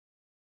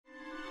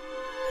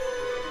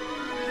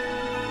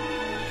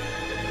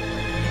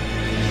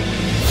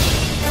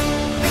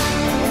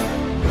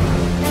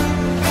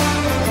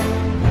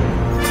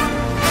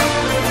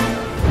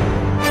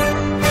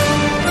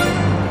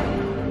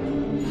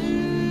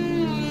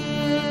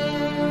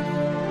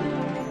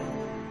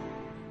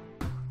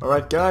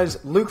Alright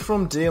guys, Luke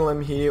from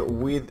DLM here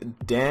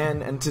with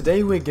Dan, and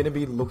today we're going to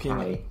be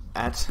looking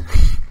at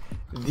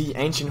the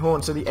Ancient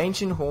Horn. So the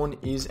Ancient Horn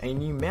is a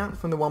new mount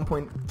from the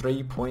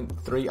 1.3.3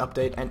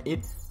 update, and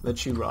it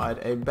lets you ride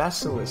a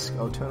Basilisk.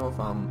 I'll turn off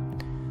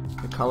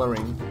the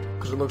colouring,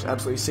 because it looks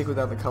absolutely sick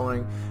without the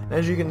colouring. And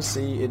as you can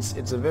see,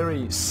 it's a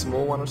very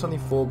small one. It's only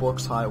 4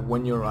 blocks high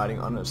when you're riding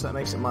on it, so that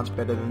makes it much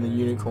better than the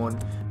Unicorn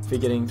for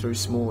getting through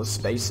smaller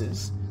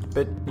spaces.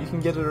 But you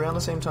can get it around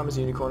the same time as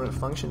Unicorn, and it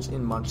functions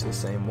in much the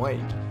same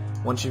way.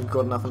 Once you've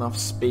got enough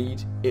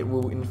speed, it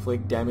will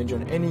inflict damage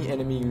on any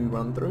enemy you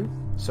run through.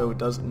 So it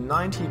does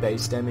 90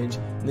 base damage,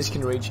 and this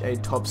can reach a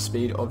top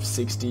speed of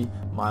 60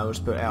 miles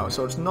per hour.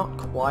 So it's not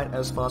quite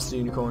as fast as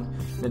Unicorn,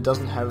 and it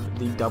doesn't have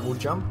the double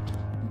jump,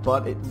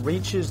 but it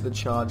reaches the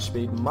charge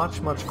speed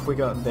much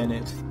quicker than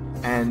it,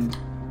 and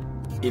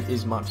it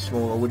is much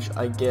smaller, which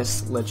I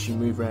guess lets you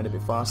move around a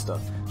bit faster.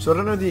 So I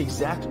don't know the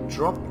exact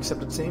drop,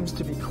 except it seems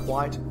to be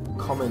quite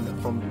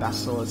common from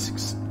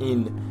basilisks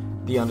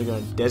in the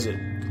underground desert.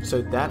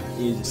 So that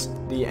is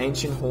the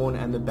Ancient Horn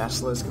and the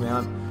Basilisk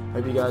mount.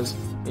 Hope you guys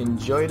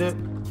enjoyed it,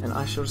 and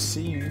I shall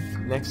see you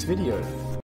next video.